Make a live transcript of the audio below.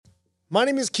My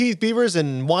name is Keith Beavers,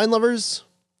 and wine lovers,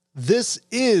 this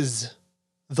is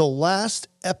the last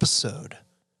episode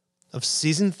of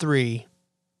season 3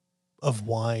 of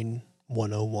Wine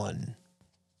 101.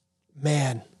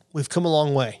 Man, we've come a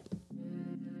long way.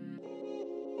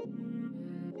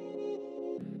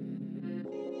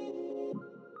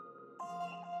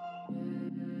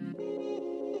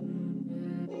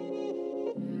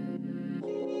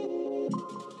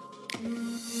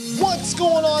 What's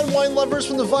going on, wine lovers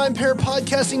from the VinePair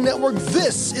Podcasting Network?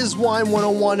 This is Wine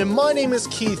 101, and my name is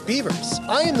Keith Beavers.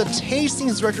 I am the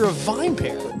Tastings Director of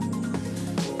VinePair.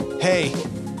 Hey,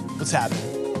 what's happening?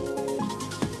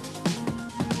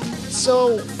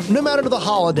 So, no matter the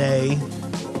holiday,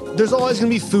 there's always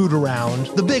going to be food around.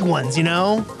 The big ones, you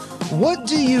know? What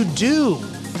do you do?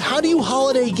 How do you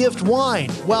holiday gift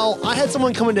wine? Well, I had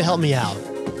someone come in to help me out.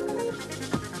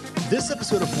 This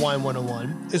episode of Wine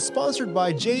 101 is sponsored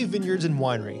by J Vineyards and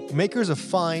Winery, makers of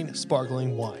fine,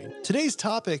 sparkling wine. Today's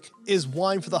topic is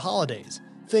wine for the holidays.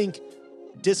 Think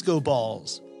disco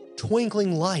balls,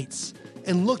 twinkling lights,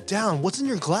 and look down, what's in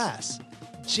your glass?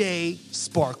 J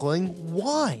Sparkling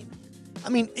Wine. I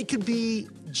mean, it could be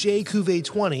J Cuvée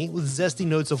 20 with zesty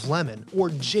notes of lemon,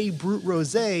 or J Brut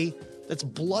Rosé that's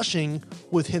blushing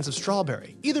with hints of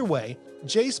strawberry. Either way,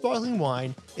 J Sparkling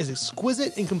Wine is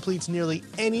exquisite and completes nearly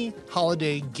any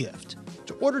holiday gift.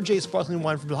 To order J Sparkling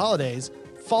Wine for the holidays,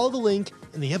 follow the link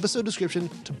in the episode description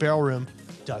to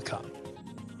barrelroom.com.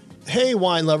 Hey,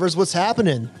 wine lovers, what's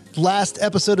happening? Last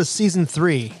episode of season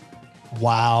 3.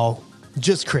 Wow.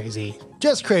 Just crazy.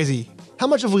 Just crazy. How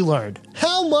much have we learned?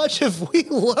 How much have we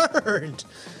learned?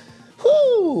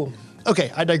 Whew.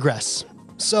 Okay, I digress.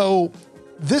 So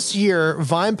this year,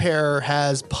 VinePair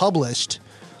has published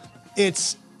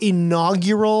its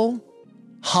inaugural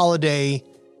holiday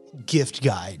gift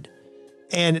guide.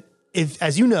 And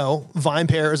as you know,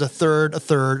 VinePair is a third,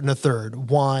 and a third.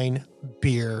 Wine,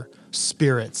 beer,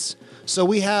 spirits. So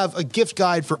we have a gift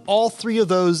guide for all three of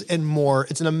those and more.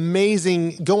 It's an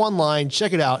amazing, go online,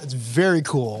 check it out. It's very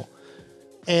cool.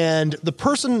 And the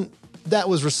person that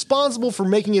was responsible for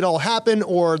making it all happen,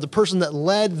 or the person that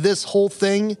led this whole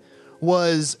thing,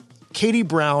 was Katie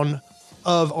Brown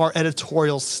of our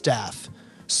editorial staff.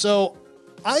 So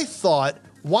I thought,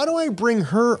 why don't I bring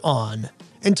her on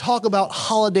and talk about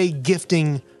holiday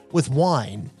gifting with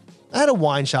wine? I had a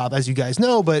wine shop, as you guys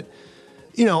know, but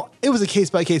you know, it was a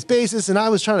case-by-case basis, and I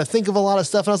was trying to think of a lot of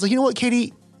stuff, and I was like, you know what,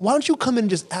 Katie, why don't you come in and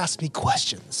just ask me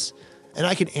questions, and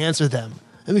I can answer them,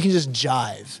 and we can just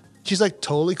jive. She's like,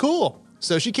 totally cool.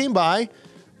 So she came by,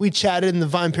 we chatted in the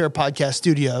VinePair podcast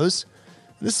studios,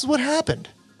 and this is what happened.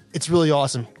 It's really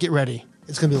awesome. Get ready.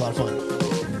 It's going to be a lot of fun.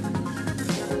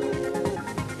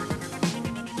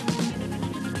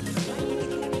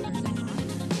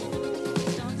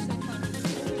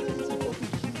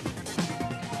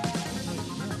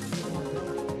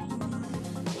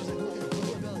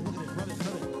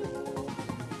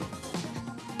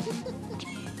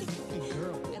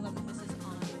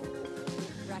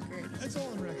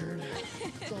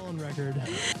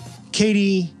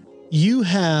 Katie, you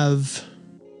have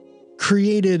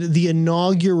created the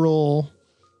inaugural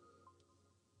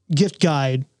gift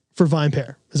guide for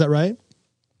VinePair. Is that right?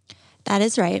 That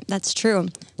is right. That's true.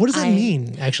 What does that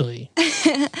mean, actually?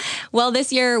 Well,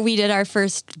 this year we did our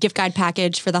first gift guide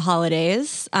package for the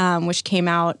holidays, which came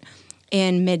out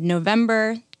in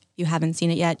mid-November. If you haven't seen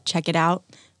it yet, check it out.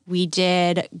 We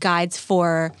did guides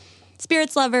for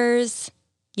spirits lovers,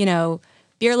 you know,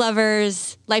 beer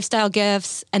lovers, lifestyle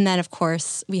gifts, and then, of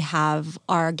course, we have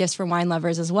our gifts for wine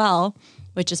lovers as well,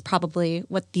 which is probably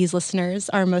what these listeners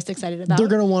are most excited about. They're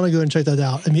going to want to go and check that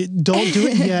out. I mean, don't do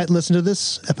it yet. Listen to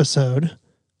this episode.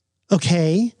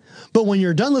 Okay. But when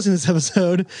you're done listening to this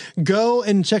episode, go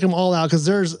and check them all out, because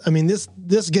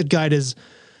this gift guide is,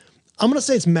 I'm going to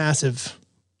say it's massive.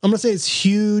 I'm going to say it's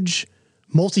huge,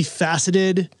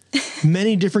 multifaceted,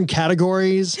 many different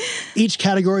categories. Each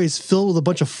category is filled with a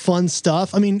bunch of fun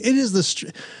stuff. I mean, it is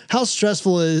how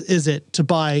stressful is it to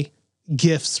buy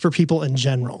gifts for people in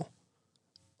general?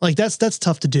 Like that's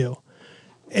tough to do.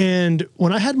 And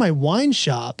when I had my wine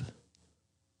shop,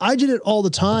 I did it all the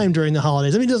time during the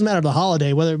holidays. I mean, it doesn't matter the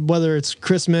holiday, whether it's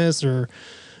Christmas or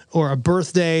a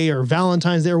birthday or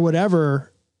Valentine's Day or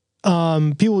whatever.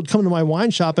 People would come to my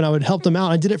wine shop and I would help them out.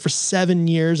 I did it for 7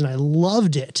 years and I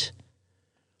loved it.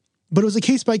 But it was a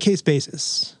case-by-case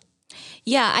basis.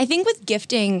 Yeah, I think with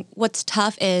gifting, what's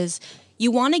tough is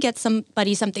you want to get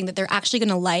somebody something that they're actually going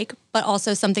to like, but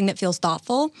also something that feels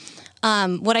thoughtful.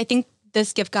 What I think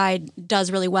this gift guide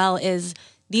does really well is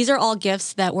these are all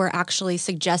gifts that were actually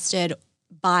suggested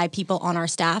by people on our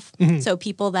staff. So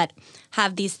people that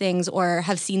have these things or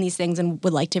have seen these things and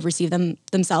would like to receive them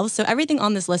themselves. So everything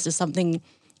on this list is something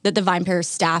that the VinePair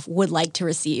staff would like to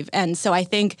receive. And so I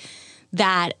think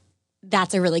that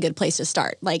that's a really good place to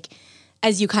start. Like,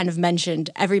 as you kind of mentioned,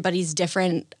 everybody's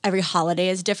different. Every holiday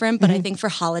is different. But I think for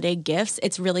holiday gifts,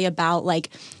 it's really about like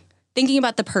thinking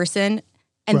about the person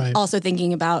and also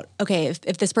thinking about, okay,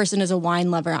 if this person is a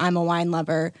wine lover, I'm a wine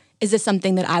lover, is this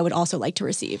something that I would also like to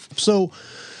receive? So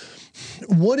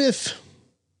what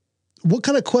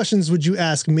kind of questions would you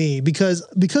ask me? Because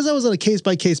I was on a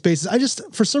case-by-case basis,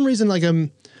 for some reason, like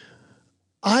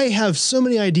I have so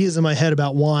many ideas in my head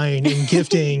about wine and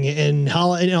gifting and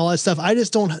all that stuff.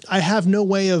 I have no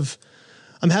way of,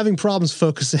 I'm having problems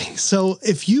focusing. So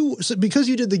because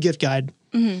you did the gift guide,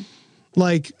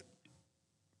 like,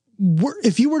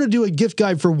 if you were to do a gift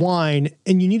guide for wine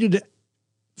and you needed to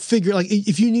figure, like,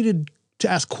 if you needed to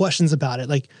ask questions about it,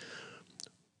 like,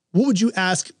 what would you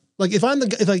ask? Like, if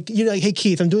you're like, hey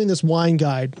Keith, I'm doing this wine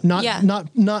guide, not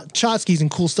tchotchkes and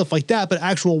cool stuff like that, but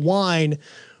actual wine.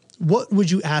 What would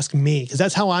you ask me? Because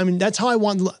this is how I'm going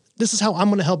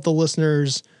to help the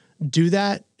listeners do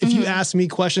that. If you ask me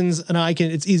questions and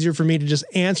it's easier for me to just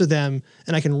answer them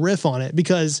and I can riff on it,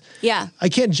 because I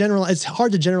can't generalize. It's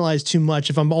hard to generalize too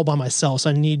much if I'm all by myself. So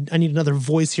I need another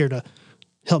voice here to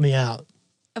help me out.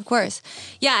 Of course.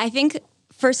 Yeah. I think,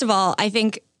 first of all,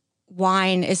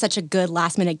 wine is such a good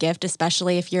last minute gift,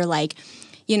 especially if you're like,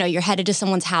 you're headed to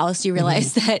someone's house, you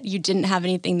realize that you didn't have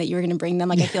anything that you were going to bring them.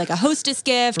 Like, I feel like a hostess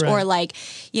gift or like,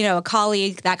 a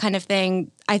colleague, that kind of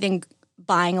thing. I think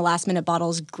buying a last minute bottle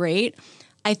is great.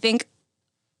 I think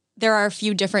there are a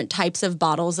few different types of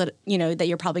bottles that, that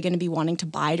you're probably going to be wanting to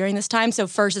buy during this time. So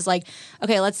first is like,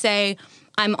 okay, let's say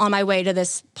I'm on my way to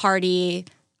this party.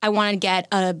 I want to get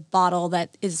a bottle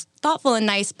that is thoughtful and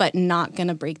nice, but not going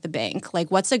to break the bank. Like,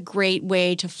 what's a great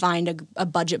way to find a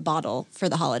budget bottle for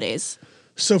the holidays?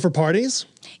 So for parties?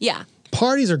 Yeah.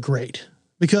 Parties are great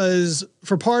because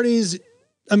for parties,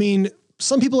 I mean,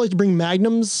 some people like to bring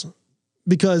magnums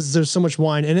because there's so much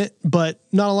wine in it, but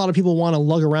not a lot of people want to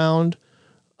lug around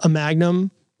a magnum.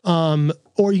 Or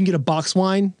you can get a box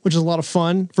wine, which is a lot of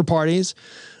fun for parties.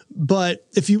 But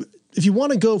if you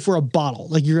want to go for a bottle,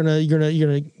 like you're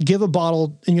gonna give a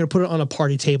bottle and you're gonna put it on a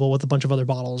party table with a bunch of other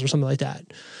bottles or something like that.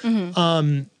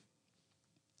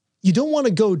 You don't want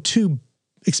to go too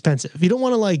expensive. You don't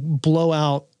want to like blow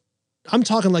out. I'm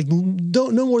talking like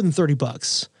no more than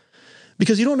 $30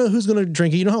 because you don't know who's going to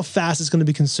drink it. You know how fast it's going to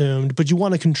be consumed, but you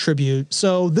want to contribute.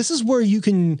 So this is where you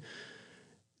get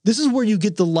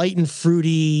the light and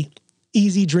fruity,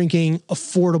 easy drinking,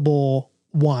 affordable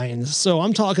wines. So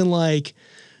I'm talking like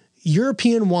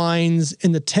European wines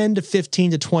in the $10 to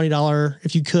 $15 to $20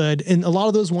 if you could. And a lot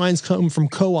of those wines come from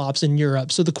co-ops in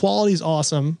Europe. So the quality is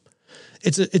awesome.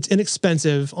 It's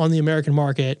inexpensive on the American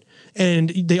market,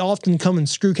 and they often come in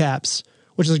screw caps,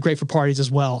 which is great for parties as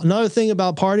well. Another thing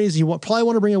about parties, you probably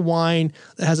want to bring a wine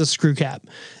that has a screw cap.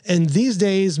 And these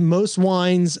days, most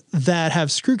wines that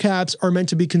have screw caps are meant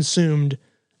to be consumed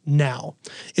now.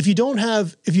 If you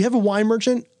have a wine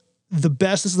merchant,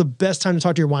 this is the best time to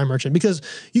talk to your wine merchant, because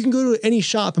you can go to any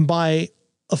shop and buy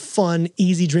a fun,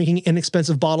 easy drinking,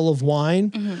 inexpensive bottle of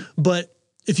wine. But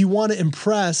if you want to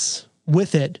impress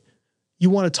with it, you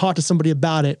want to talk to somebody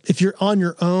about it. If you're on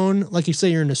your own, like you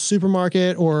say, you're in a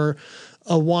supermarket or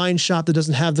a wine shop that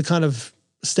doesn't have the kind of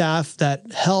staff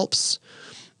that helps,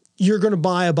 you're going to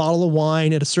buy a bottle of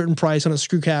wine at a certain price on a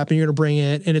screw cap and you're going to bring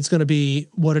it and it's going to be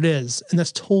what it is. And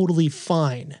that's totally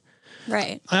fine.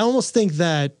 Right. I almost think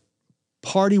that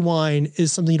party wine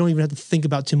is something you don't even have to think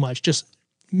about too much. Just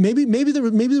maybe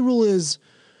the rule is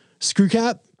screw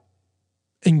cap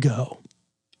and go.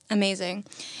 Amazing.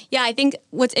 Yeah, I think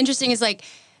what's interesting is like,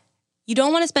 you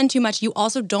don't want to spend too much. You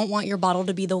also don't want your bottle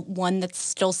to be the one that's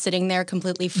still sitting there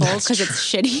completely full because it's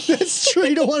shitty. That's true.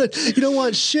 You don't want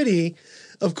shitty,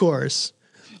 of course.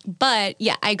 But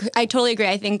yeah, I totally agree.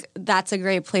 I think that's a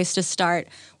great place to start.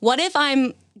 What if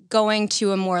I'm going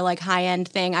to a more like high-end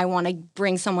thing? I want to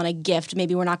bring someone a gift.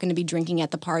 Maybe we're not going to be drinking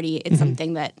at the party. It's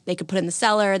something that they could put in the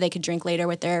cellar. They could drink later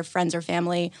with their friends or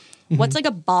family. What's like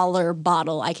a baller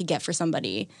bottle I could get for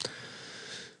somebody?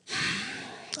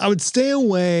 I would stay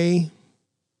away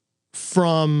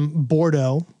from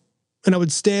Bordeaux, and I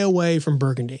would stay away from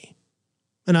Burgundy,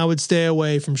 and I would stay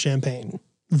away from Champagne.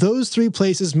 Those three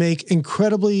places make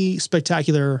incredibly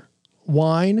spectacular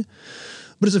wine,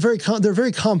 but they're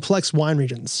very complex wine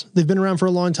regions. They've been around for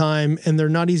a long time, and they're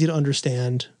not easy to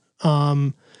understand.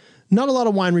 Not a lot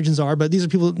of wine regions are, but these are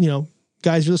people,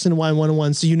 guys, you're listening to Wine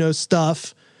 101, so you know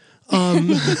stuff. But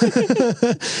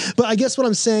I guess what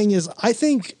I'm saying is I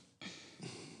think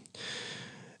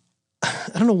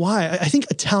I don't know why. I think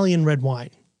Italian red wine.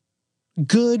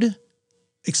 Good,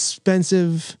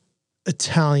 expensive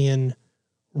Italian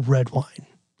red wine.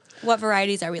 What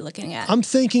varieties are we looking at? I'm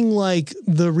thinking like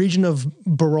the region of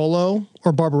Barolo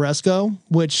or Barbaresco,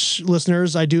 which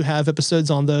listeners, I do have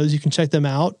episodes on those. You can check them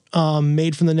out.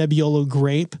 Made from the Nebbiolo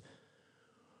grape.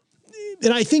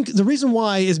 And I think the reason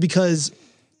why is because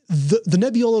the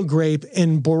Nebbiolo grape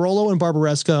and Barolo and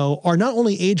Barbaresco are not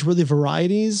only age-worthy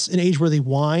varieties and age-worthy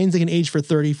wines. They can age for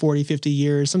 30, 40, 50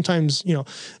 years. Sometimes,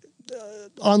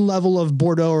 on level of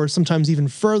Bordeaux or sometimes even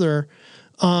further.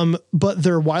 But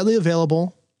they're widely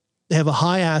available. They have a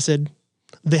high acid.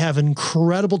 They have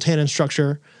incredible tannin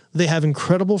structure. They have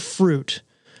incredible fruit.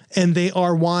 And they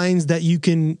are wines that you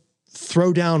can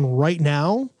throw down right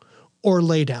now or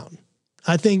lay down.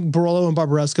 I think Barolo and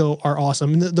Barbaresco are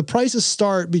awesome. And the prices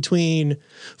start between,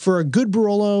 for a good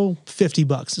Barolo,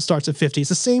 $50. It starts at $50. It's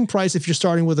the same price if you're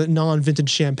starting with a non-vintage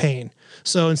champagne.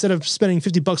 So instead of spending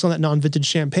 $50 on that non-vintage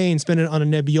champagne, spend it on a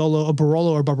Nebbiolo, a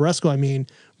Barolo, or Barbaresco,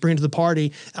 bring it to the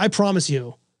party. I promise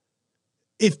you,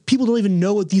 if people don't even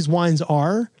know what these wines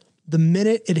are, the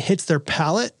minute it hits their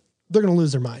palate, they're going to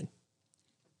lose their mind.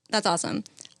 That's awesome.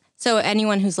 So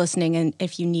anyone who's listening, and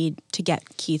if you need to get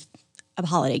Keith a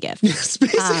holiday gift,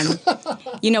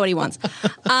 you know what he wants.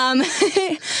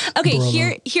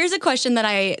 Okay, here's a question that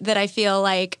I feel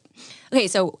like. Okay,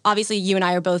 so obviously you and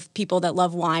I are both people that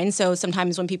love wine. So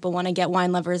sometimes when people want to get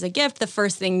wine lovers a gift, the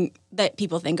first thing that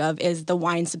people think of is the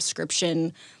wine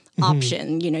subscription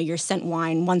option. You're sent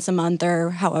wine once a month or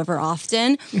however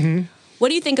often. What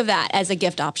do you think of that as a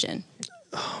gift option?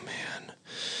 Oh,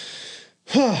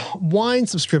 man. Wine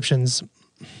subscriptions.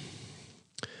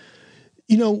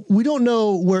 We don't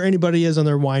know where anybody is on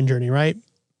their wine journey, right?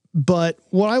 But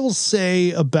what I will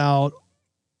say about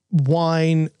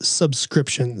wine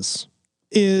subscriptions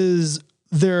is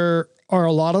there are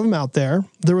a lot of them out there.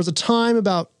 There was a time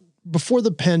before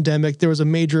the pandemic, there was a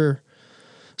major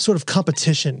sort of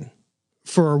competition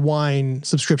for wine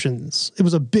subscriptions. It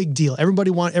was a big deal.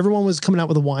 Everyone was coming out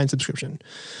with a wine subscription.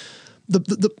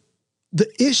 The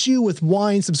issue with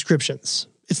wine subscriptions,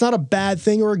 it's not a bad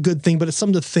thing or a good thing, but it's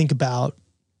something to think about,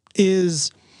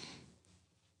 is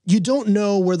you don't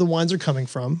know where the wines are coming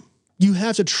from. You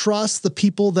have to trust the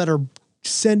people that are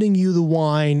sending you the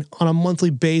wine on a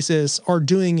monthly basis are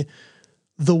doing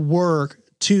the work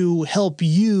to help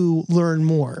you learn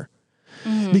more.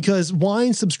 Because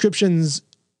wine subscriptions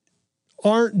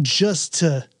aren't just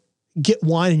to get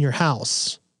wine in your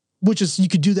house, which is, you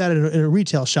could do that in a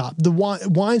retail shop. The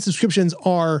wine subscriptions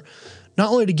are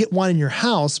not only to get wine in your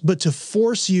house, but to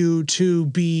force you to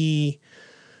be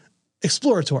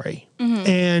exploratory.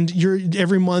 And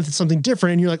every month it's something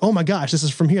different. And you're like, oh my gosh, this is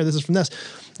from here. This is from this.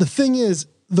 The thing is,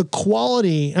 the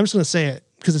quality, I'm just going to say it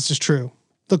because it's just true.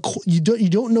 You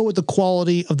don't know what the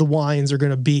quality of the wines are going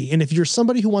to be. And if you're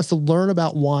somebody who wants to learn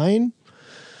about wine,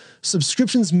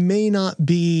 subscriptions may not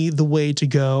be the way to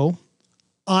go.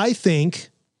 I think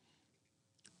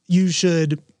you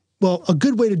should, a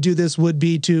good way to do this would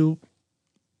be to,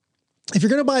 if you're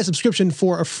going to buy a subscription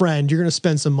for a friend, you're going to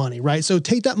spend some money, right? So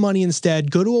take that money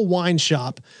instead, go to a wine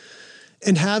shop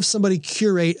and have somebody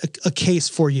curate a case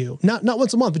for you. Not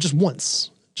once a month, but just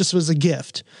once, just as a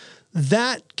gift.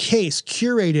 That case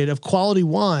curated of quality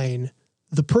wine,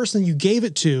 the person you gave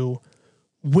it to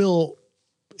will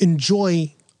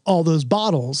enjoy all those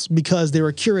bottles because they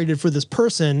were curated for this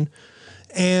person,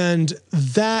 and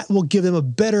that will give them a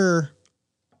better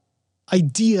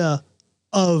idea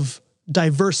of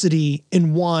diversity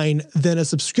in wine than a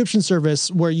subscription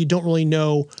service where you don't really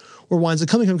know where wines are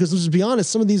coming from. Because let's be honest,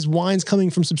 some of these wines coming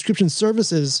from subscription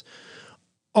services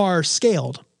are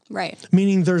scaled. Right.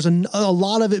 Meaning there's a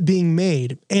lot of it being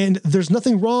made, and there's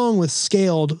nothing wrong with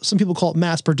scaled. Some people call it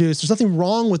mass produced. There's nothing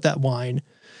wrong with that wine.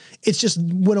 It's just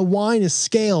when a wine is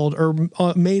scaled or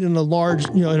made in a large,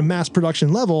 in a mass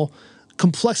production level,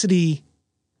 complexity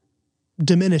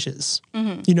diminishes.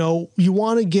 You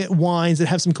want to get wines that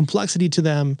have some complexity to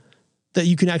them that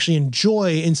you can actually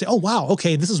enjoy and say, oh, wow,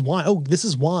 okay, this is wine. Oh, this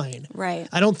is wine. Right.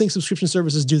 I don't think subscription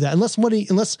services do that.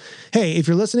 Unless, hey, if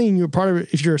you're listening and you're part of it,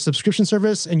 if you're a subscription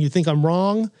service and you think I'm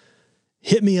wrong,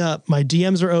 hit me up. My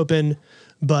DMs are open,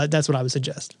 but that's what I would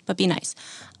suggest. But be nice.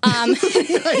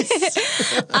 Nice.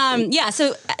 Yeah,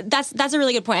 so that's a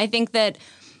really good point. I think that,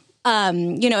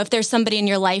 if there's somebody in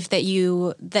your life that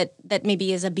that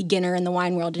maybe is a beginner in the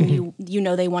wine world and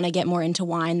they want to get more into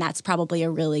wine, that's probably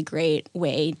a really great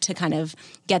way to kind of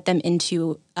get them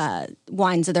into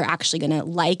wines that they're actually going to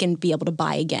like and be able to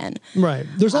buy again. Right.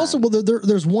 There's also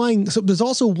there's wine. So there's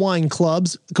also wine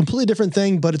clubs, completely different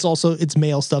thing, but it's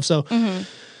male stuff. So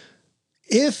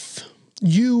if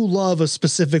you love a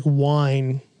specific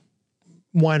winery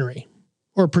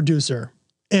or producer,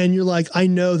 and you're like, I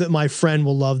know that my friend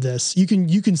will love this. You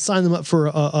can sign them up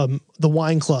for the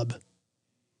wine club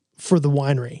for the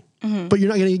winery, but you're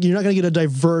not gonna get a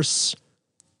diverse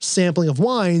sampling of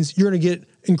wines. You're gonna get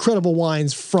incredible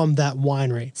wines from that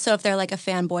winery. So if they're like a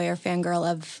fanboy or fangirl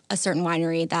of a certain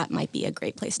winery, that might be a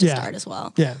great place to start as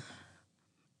well. Yeah.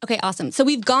 Okay, awesome. So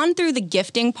we've gone through the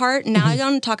gifting part. Now I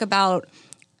want to talk about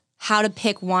how to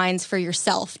pick wines for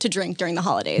yourself to drink during the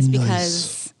holidays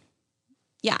because,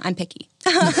 yeah, I'm picky.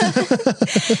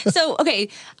 So, okay,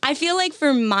 I feel like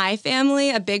for my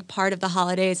family, a big part of the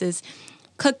holidays is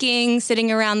cooking,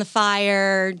 sitting around the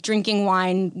fire, drinking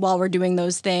wine while we're doing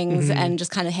those things, and just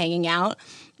kind of hanging out.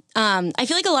 I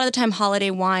feel like a lot of the time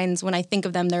holiday wines, when I think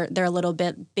of them, they're a little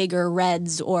bit bigger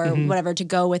reds or whatever to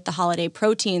go with the holiday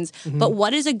proteins. But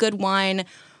what is a good wine,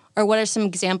 or what are some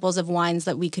examples of wines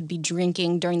that we could be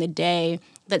drinking during the day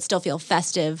that still feel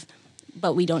festive,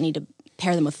 but we don't need to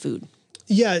pair them with food?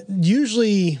 Yeah,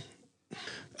 usually.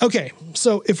 Okay,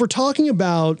 so if we're talking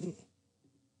about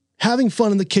having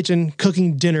fun in the kitchen,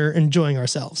 cooking dinner, enjoying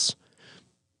ourselves,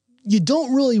 you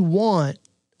don't really want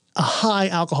a high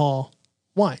alcohol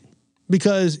wine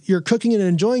because you're cooking and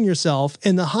enjoying yourself,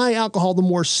 and the high alcohol, the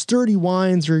more sturdy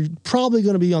wines are probably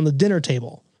going to be on the dinner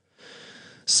table.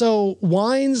 So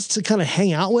wines to kind of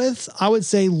hang out with, I would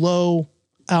say low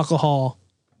alcohol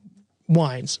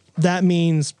wines. That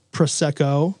means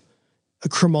Prosecco, a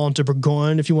Cremant de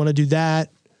Bourgogne, if you want to do that.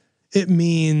 It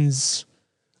means,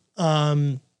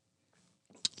 in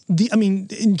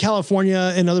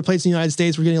California and other places in the United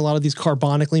States, we're getting a lot of these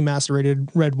carbonically macerated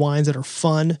red wines that are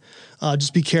fun.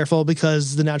 Just be careful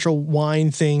because the natural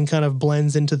wine thing kind of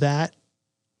blends into that.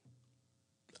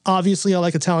 Obviously, I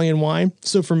like Italian wine.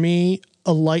 So for me,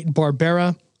 a light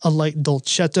Barbera, a light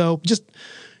Dolcetto. Just,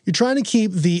 you're trying to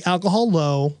keep the alcohol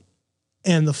low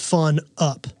and the fun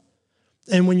up.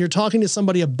 And when you're talking to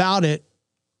somebody about it,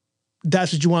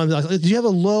 that's what you want to be like. Do you have a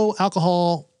low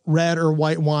alcohol red or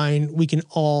white wine we can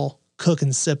all cook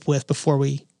and sip with before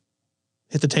we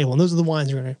hit the table? And those are the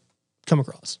wines you're going to come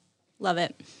across. Love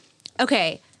it.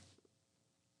 Okay.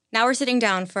 Now we're sitting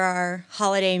down for our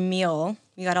holiday meal.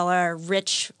 We got all our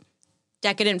rich,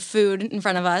 decadent food in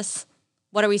front of us.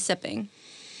 What are we sipping?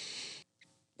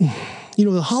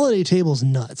 The holiday table's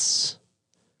nuts.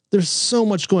 There's so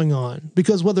much going on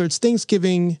because whether it's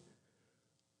Thanksgiving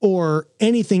or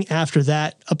anything after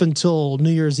that up until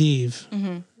New Year's Eve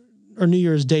or New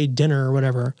Year's Day dinner or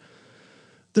whatever,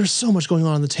 there's so much going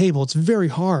on the table. It's very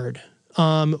hard.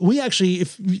 We actually,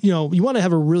 if you want to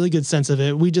have a really good sense of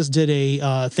it, we just did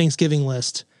a Thanksgiving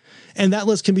list, and that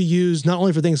list can be used not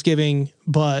only for Thanksgiving,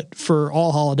 but for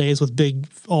all holidays with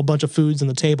all bunch of foods on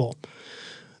the table.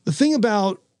 The thing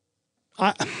about,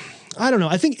 I don't know,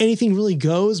 I think anything really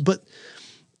goes, but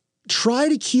try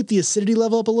to keep the acidity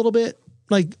level up a little bit.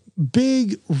 Like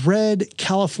big red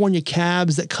California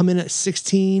cabs that come in at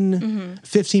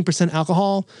 15%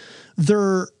 alcohol.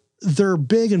 They're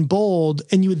big and bold,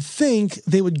 and you would think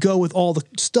they would go with all the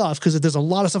stuff because if there's a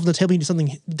lot of stuff on the table, you need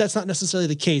something. That's not necessarily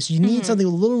the case. You need something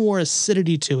with a little more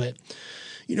acidity to it.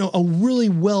 A really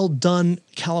well done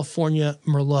California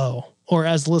Merlot, or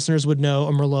as the listeners would know,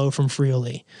 a Merlot from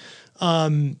Friuli.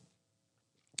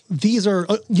 These are,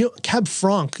 Cab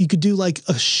Franc. You could do like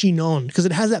a Chinon because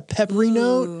it has that peppery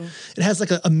note. It has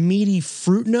like a meaty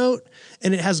fruit note,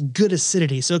 and it has good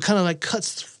acidity. So it kind of like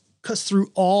cuts through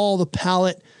all the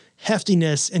palate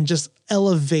heftiness and just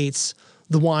elevates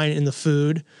the wine and the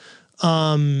food.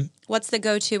 What's the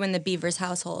go-to in the Beavers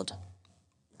household?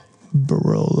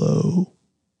 Barolo.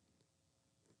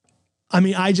 I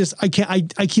mean, I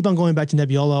keep on going back to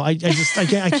Nebbiolo. I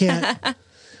can't.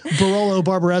 Barolo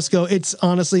Barbaresco. It's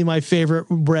honestly my favorite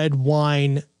red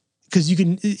wine because you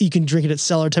can drink it at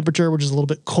cellar temperature, which is a little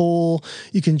bit cold.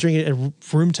 You can drink it at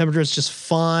room temperature. It's just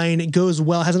fine. It goes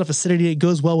well. It has enough acidity. It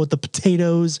goes well with the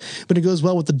potatoes, but it goes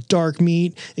well with the dark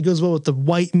meat. It goes well with the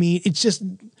white meat. It's just,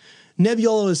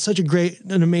 Nebbiolo is such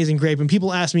an amazing grape. And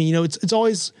people ask me, it's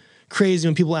always crazy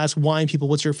when people ask wine people,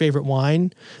 what's your favorite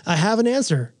wine? I have an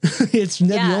answer. It's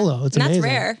Nebbiolo. Yeah, it's amazing. That's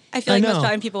rare. I feel like most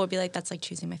wine people would be like, that's like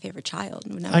choosing my favorite child.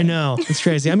 I know. It's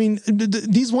crazy. I mean,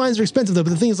 these wines are expensive though,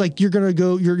 but the thing is like, you're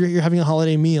having a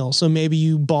holiday meal. So maybe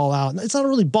you ball out. It's not a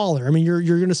really baller. I mean, you're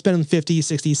going to spend 50,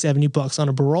 60, 70 bucks on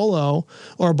a Barolo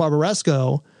or a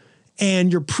Barbaresco,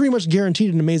 and you're pretty much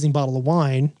guaranteed an amazing bottle of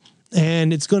wine.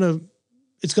 And it's going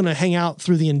to hang out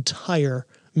through the entire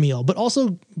meal, but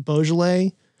also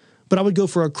Beaujolais. But I would go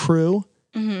for a Cru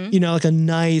You know, like a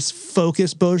nice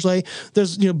focused Beaujolais.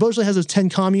 There's, you know, Beaujolais has those 10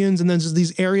 communes, and then there's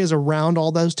these areas around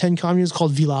all those 10 communes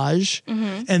called village.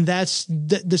 And that's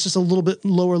just a little bit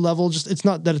lower level. Just, it's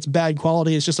not that it's bad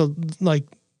quality. It's just like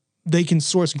they can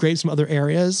source grapes from other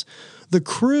areas. The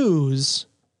crus,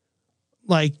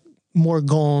 like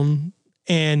Morgon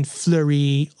and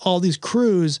Fleury, all these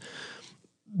crus,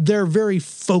 they're very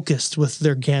focused with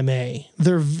their Gamay.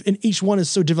 And each one is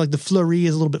so different. Like the Fleury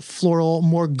is a little bit floral.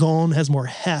 Morgon has more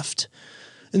heft.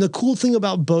 And the cool thing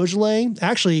about Beaujolais,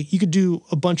 actually, you could do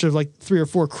a bunch of like 3 or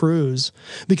 4 crus,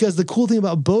 because the cool thing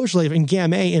about Beaujolais and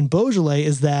Gamay and Beaujolais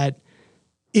is that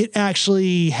it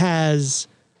actually has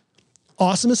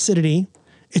awesome acidity.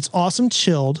 It's awesome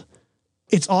chilled.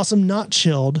 It's awesome not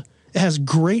chilled. It has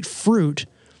great fruit,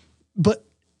 but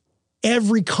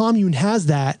every commune has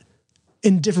that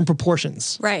in different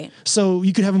proportions. Right. So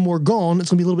you could have a Morgon,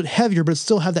 it's going to be a little bit heavier, but it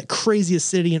still have that crazy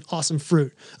acidity and awesome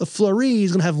fruit. A Fleury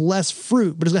is going to have less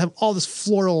fruit, but it's going to have all this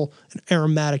floral and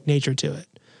aromatic nature to it.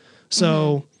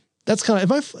 So that's kind of,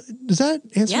 does that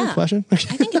answer your question? I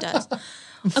think it does.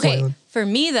 Okay. flailing. For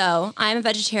me though, I'm a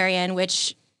vegetarian,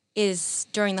 which is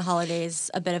during the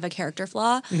holidays a bit of a character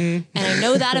flaw. And I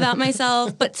know that about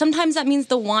myself, but sometimes that means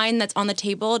the wine that's on the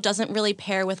table doesn't really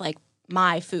pair with like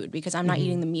my food, because I'm not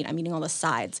eating the meat, I'm eating all the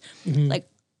sides. Like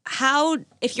how,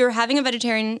 if you're having a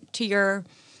vegetarian to your,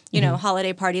 you know,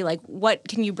 holiday party, like what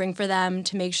can you bring for them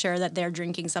to make sure that they're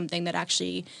drinking something that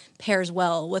actually pairs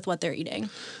well with what they're eating?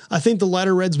 I think the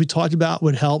lighter reds we talked about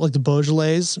would help, like the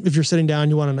Beaujolais. If you're sitting down,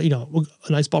 you want a, you know,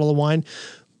 a nice bottle of wine,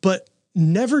 but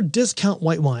never discount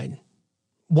white wine.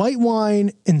 White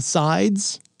wine and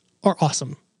sides are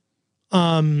awesome.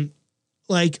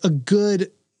 Like a good,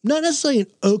 not necessarily an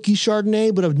oaky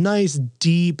Chardonnay, but a nice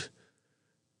deep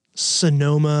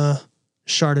Sonoma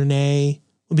Chardonnay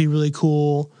would be really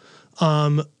cool.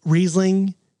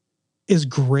 Riesling is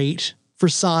great for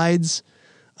sides.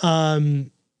 Any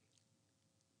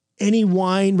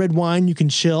wine, red wine, you can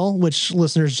chill, which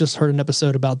listeners just heard an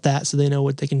episode about that, so they know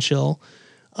what they can chill.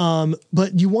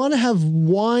 But you want to have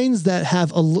wines that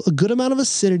have a good amount of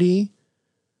acidity,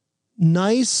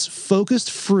 nice focused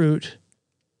fruit,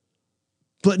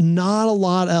 but not a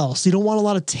lot else. You don't want a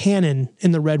lot of tannin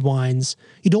in the red wines.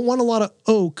 You don't want a lot of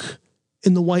oak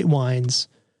in the white wines.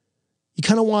 You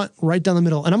kind of want right down the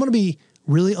middle. And I'm going to be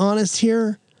really honest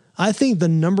here. I think the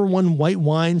number one white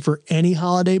wine for any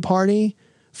holiday party,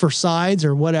 for sides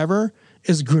or whatever,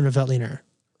 is Grüner Veltliner.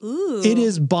 Ooh. It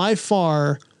is by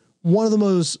far one of the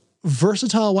most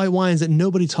versatile white wines that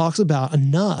nobody talks about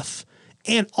enough.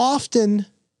 And often,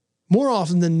 more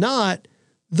often than not,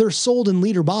 they're sold in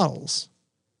liter bottles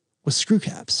with screw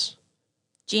caps.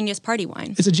 Genius party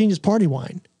wine. It's a genius party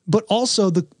wine. But also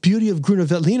the beauty of Grüner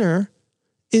Veltliner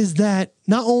is that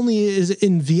not only is it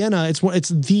in Vienna, it's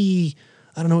the,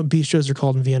 I don't know what bistros are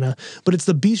called in Vienna, but it's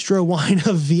the bistro wine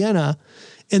of Vienna.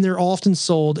 And they're often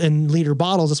sold in liter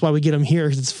bottles. That's why we get them here,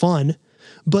 because it's fun.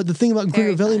 But the thing about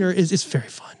Grüner Veltliner is it's very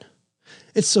fun.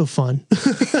 It's so fun.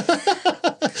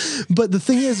 But the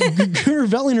thing is, Grüner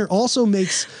Veltliner also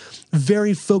makes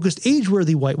very focused,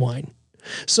 age-worthy white wine.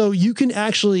 So you can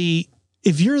actually,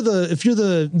 if you're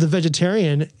the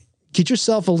vegetarian, get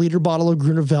yourself a liter bottle of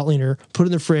Grüner Veltliner, put it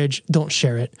in the fridge, don't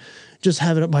share it. Just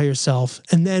have it up by yourself.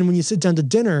 And then when you sit down to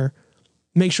dinner,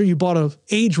 make sure you bought a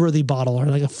age-worthy bottle or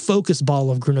like a focused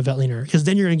bottle of Grüner Veltliner, because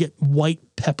then you're going to get white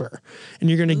pepper and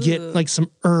you're going to get like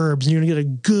some herbs and you're going to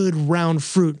get a good round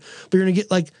fruit, but you're going to get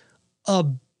like a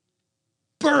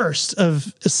burst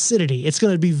of acidity. It's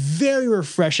going to be very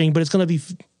refreshing, but it's going to be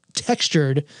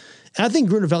textured. And I think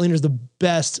Grüner Veltliner is the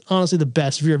best, honestly, the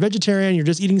best. If you're a vegetarian, you're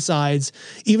just eating sides,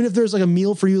 even if there's like a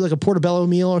meal for you, like a portobello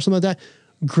meal or something like that,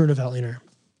 Grüner Veltliner.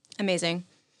 Amazing.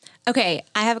 Okay,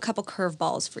 I have a couple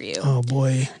curveballs for you. Oh,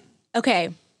 boy.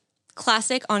 Okay,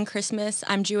 classic on Christmas.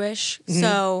 I'm Jewish,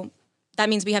 so that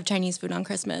means we have Chinese food on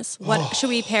Christmas. What should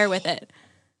we pair with it?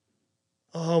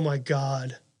 Oh, my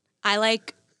God. I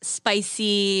like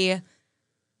spicy,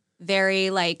 very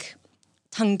like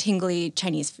tongue-tingly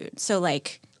Chinese food. So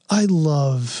like... I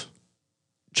love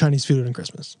Chinese food on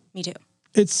Christmas. Me too.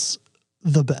 It's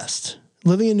the best.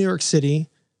 Living in New York City,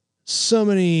 so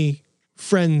many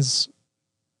friends...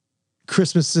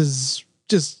 Christmas is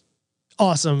just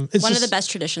awesome. It's one just, of the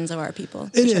best traditions of our people.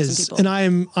 It is, and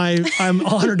I'm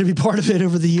honored to be part of it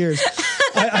over the years.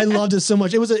 I loved it so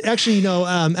much. It was actually, you know,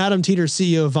 Adam Teeter,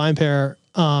 CEO of VinePair,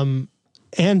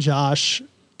 and Josh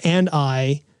and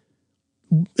I.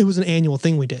 It was an annual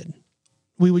thing we did.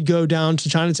 We would go down to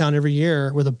Chinatown every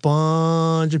year with a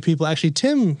bunch of people. Actually,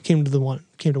 Tim came to one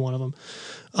of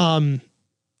them.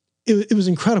 It was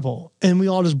incredible, and we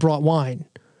all just brought wine,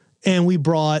 and we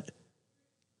brought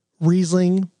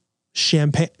Riesling,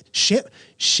 champagne.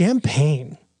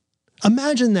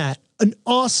 Imagine that. An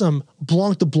awesome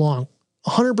Blanc de Blanc,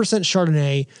 100%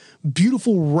 Chardonnay,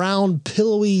 beautiful, round,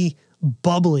 pillowy,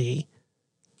 bubbly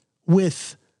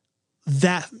with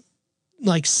that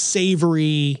like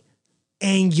savory,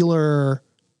 angular,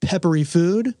 peppery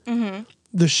food. Mm-hmm.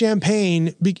 The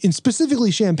champagne, and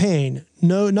specifically champagne,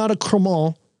 no, not a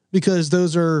Cremant, because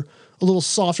those are a little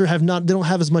softer, they don't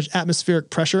have as much atmospheric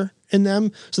pressure in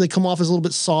them. So they come off as a little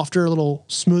bit softer, a little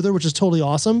smoother, which is totally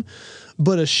awesome.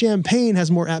 But a champagne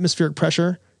has more atmospheric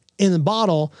pressure in the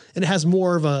bottle, and it has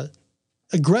more of a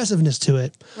aggressiveness to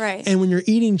it. Right. And when you're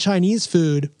eating Chinese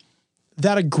food,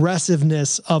 that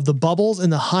aggressiveness of the bubbles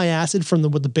and the high acid from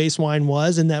what the base wine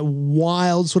was, and that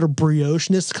wild sort of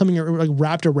brioche-ness coming like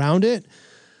wrapped around it,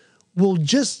 will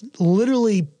just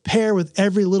literally pair with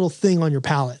every little thing on your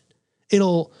palate.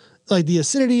 It'll, like, the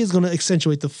acidity is going to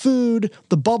accentuate the food,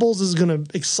 the bubbles is going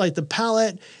to excite the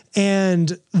palate,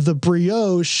 and the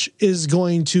brioche is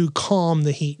going to calm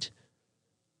the heat.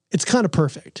 It's kind of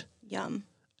perfect. Yum.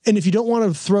 And if you don't want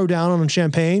to throw down on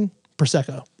champagne,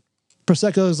 Prosecco.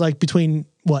 Prosecco is like between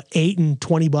 $8 and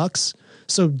 $20.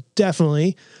 So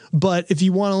definitely. But if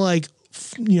you want to, like,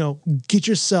 get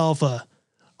yourself a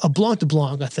Blanc de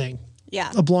Blanc, I think.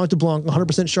 Yeah. A Blanc de Blanc, 100%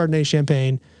 Chardonnay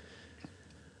champagne.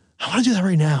 I want to do that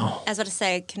right now. I was about to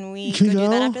say, can we go? do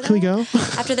that after that? Can we go?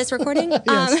 After this recording? Yeah,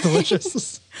 it's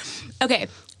delicious. Okay.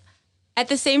 At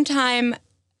the same time,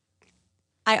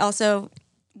 I also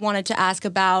wanted to ask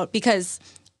about, because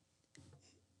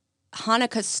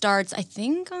Hanukkah starts, I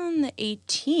think, on the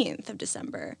 18th of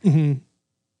December. Mm-hmm.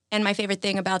 And my favorite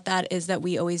thing about that is that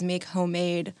we always make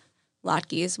homemade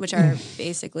latkes, which are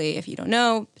basically, if you don't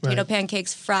know, potato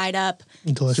pancakes fried up.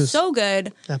 Delicious. So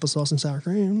good. Applesauce and sour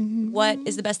cream. What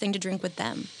is the best thing to drink with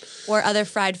them? Or other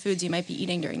fried foods you might be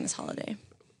eating during this holiday?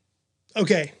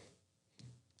 Okay.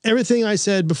 Everything I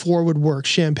said before would work,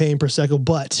 champagne, Prosecco,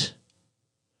 but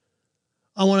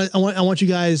I want you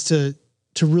guys to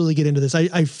really get into this.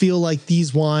 I feel like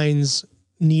these wines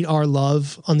need our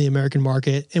love on the American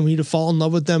market, and we need to fall in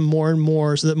love with them more and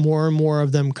more so that more and more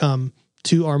of them come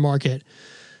to our market.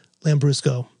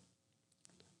 Lambrusco.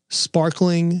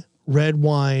 Sparkling red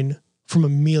wine from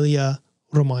Emilia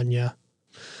Romagna.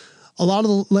 A lot of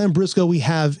the Lambrusco we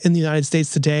have in the United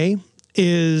States today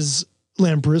is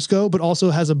Lambrusco, but also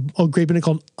has a grape in it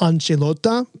called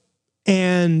Ancellota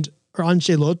or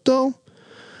Ancellotto.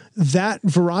 That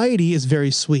variety is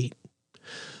very sweet.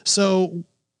 So,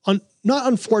 not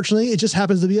unfortunately, it just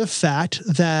happens to be a fact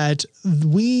that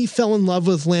we fell in love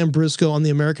with Lambrusco on the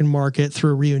American market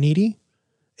through Riuniti,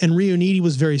 and Riuniti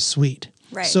was very sweet.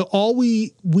 Right. So all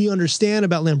we understand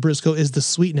about Lambrusco is the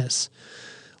sweetness.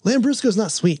 Lambrusco is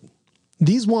not sweet.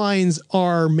 These wines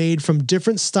are made from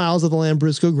different styles of the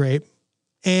Lambrusco grape,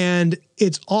 and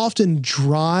it's often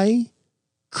dry,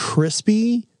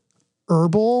 crispy,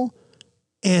 herbal,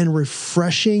 and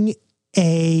refreshing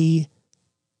AF.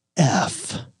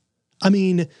 I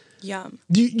mean, yum.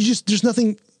 There's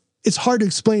nothing, it's hard to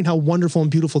explain how wonderful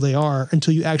and beautiful they are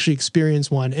until you actually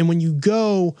experience one. And when you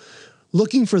go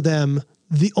looking for them,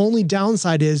 the only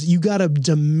downside is you got to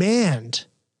demand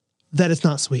that it's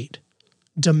not sweet.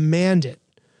 Demand it.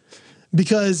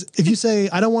 Because if you say,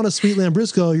 I don't want a sweet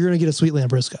Lambrusco, you're going to get a sweet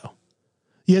Lambrusco.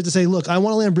 You have to say, look, I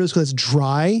want a Lambrusco that's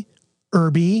dry,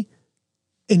 herby,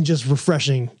 and just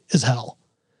refreshing as hell.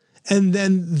 And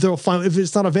then they'll find, if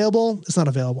it's not available, it's not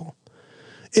available.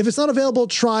 If it's not available,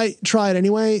 try it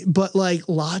anyway. But like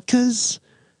latkes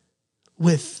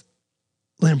with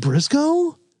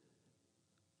Lambrusco,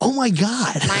 oh my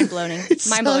God. Mind blowing.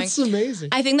 Mind blowing. That's amazing.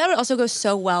 I think that would also go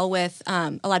so well with,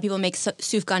 a lot of people make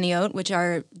soufganiot, which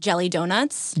are jelly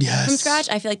donuts from scratch.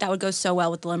 I feel like that would go so well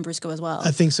with the Lambrusco as well.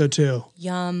 I think so too.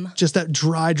 Yum. Just that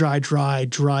dry,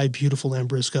 beautiful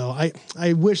Lambrusco.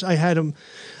 I wish I had them.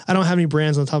 I don't have any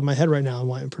brands on the top of my head right now,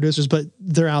 wine producers, but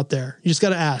they're out there. You just got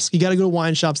to ask. You got to go to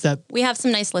wine shops that. We have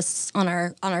some nice lists on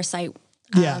our site.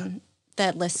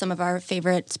 That lists some of our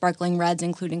favorite sparkling reds,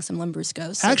 including some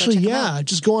Lambruscos. So actually, yeah,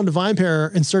 just go on to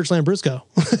VinePair and search Lambrusco.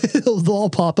 They'll all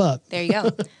pop up. There you go.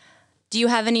 Do you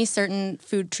have any certain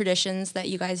food traditions that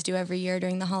you guys do every year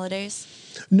during the holidays?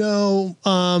 No,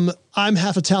 I'm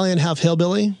half Italian, half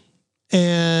hillbilly,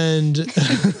 and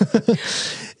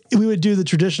we would do the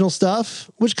traditional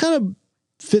stuff, which kind of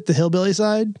fit the hillbilly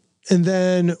side. And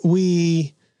then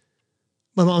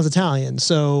my mom's Italian,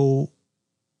 so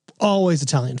always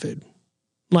Italian food.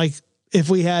 Like if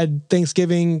we had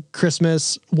Thanksgiving,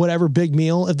 Christmas, whatever big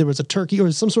meal, if there was a turkey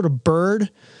or some sort of bird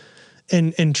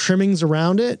and trimmings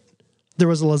around it, there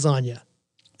was a lasagna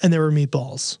and there were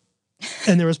meatballs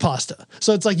and there was pasta.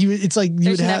 So it's like you There's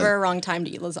would have never a wrong time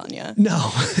to eat lasagna.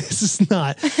 no, this is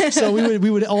not. So we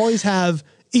would always have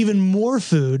even more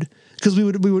food because we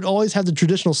would always have the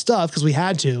traditional stuff because we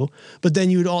had to. But then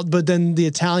then the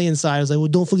Italian side was like, well,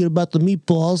 don't forget about the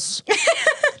meatballs.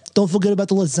 Don't forget about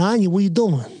the lasagna. What are you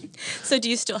doing? So do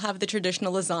you still have the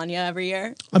traditional lasagna every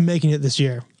year? I'm making it this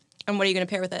year. And what are you going to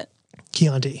pair with it?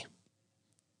 Chianti.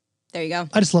 There you go.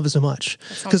 I just love it so much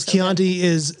because Chianti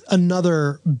is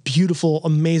another beautiful,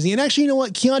 amazing, and actually, you know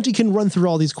what? Chianti can run through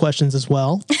all these questions as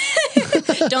well.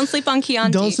 Don't sleep on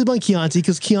Chianti. Don't sleep on Chianti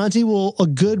because a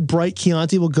good bright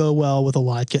Chianti will go well with a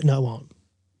vodka. No, it won't.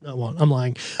 No, it won't. I'm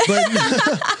lying.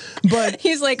 But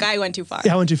he's like, I went too far.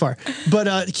 Yeah, I went too far.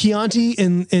 But Chianti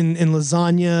in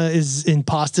lasagna is in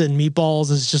pasta and meatballs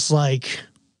is just like,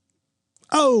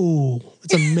 oh,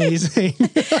 it's amazing.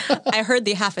 I heard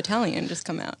the half Italian just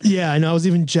come out. Yeah, I know. I was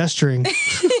even gesturing.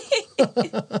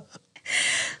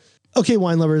 Okay,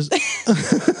 wine lovers.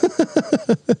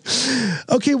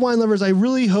 Okay, wine lovers. I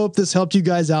really hope this helped you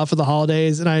guys out for the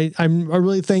holidays. And I'm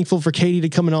really thankful for Katie to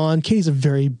coming on. Katie's a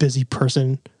very busy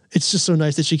person. It's just so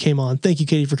nice that she came on. Thank you,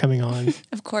 Katie, for coming on.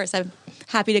 Of course. I'm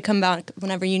happy to come back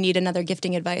whenever you need another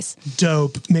gifting advice.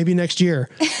 Dope. Maybe next year.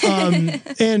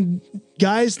 And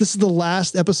guys, this is the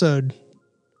last episode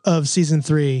of season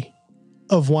 3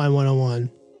 of Wine 101.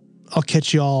 I'll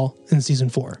catch y'all in season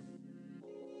 4.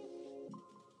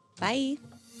 Bye.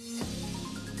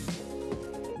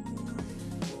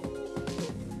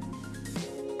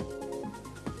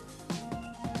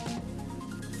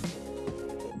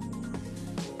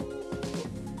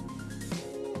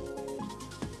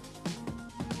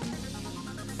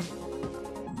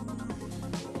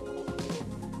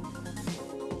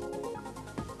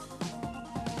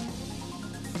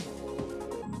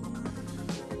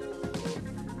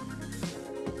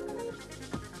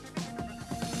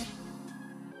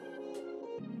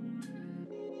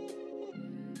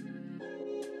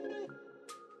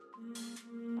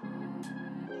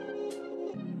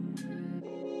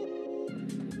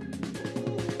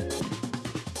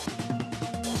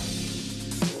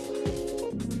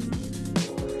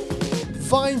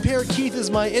 VinePair Keith is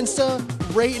my Insta.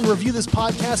 Rate and review this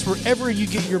podcast wherever you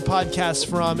get your podcasts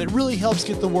from. It really helps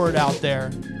get the word out there.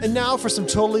 And now for some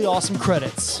totally awesome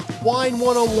credits. Wine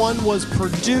 101 was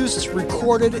produced,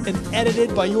 recorded, and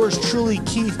edited by yours truly,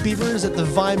 Keith Beavers, at the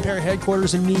VinePair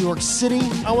headquarters in New York City.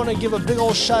 I want to give a big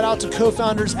old shout out to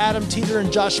co-founders Adam Teeter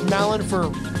and Josh Mallon for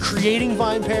creating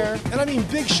VinePair. And I mean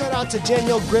big shout out to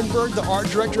Danielle Grinberg, the art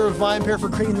director of VinePair, for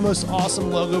creating the most awesome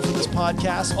logo for this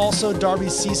podcast. Also Darby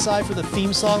Seaside for the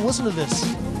theme song. Listen to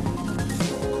this.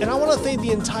 And I want to thank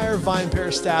the entire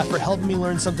VinePair staff for helping me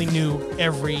learn something new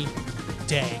every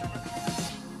day.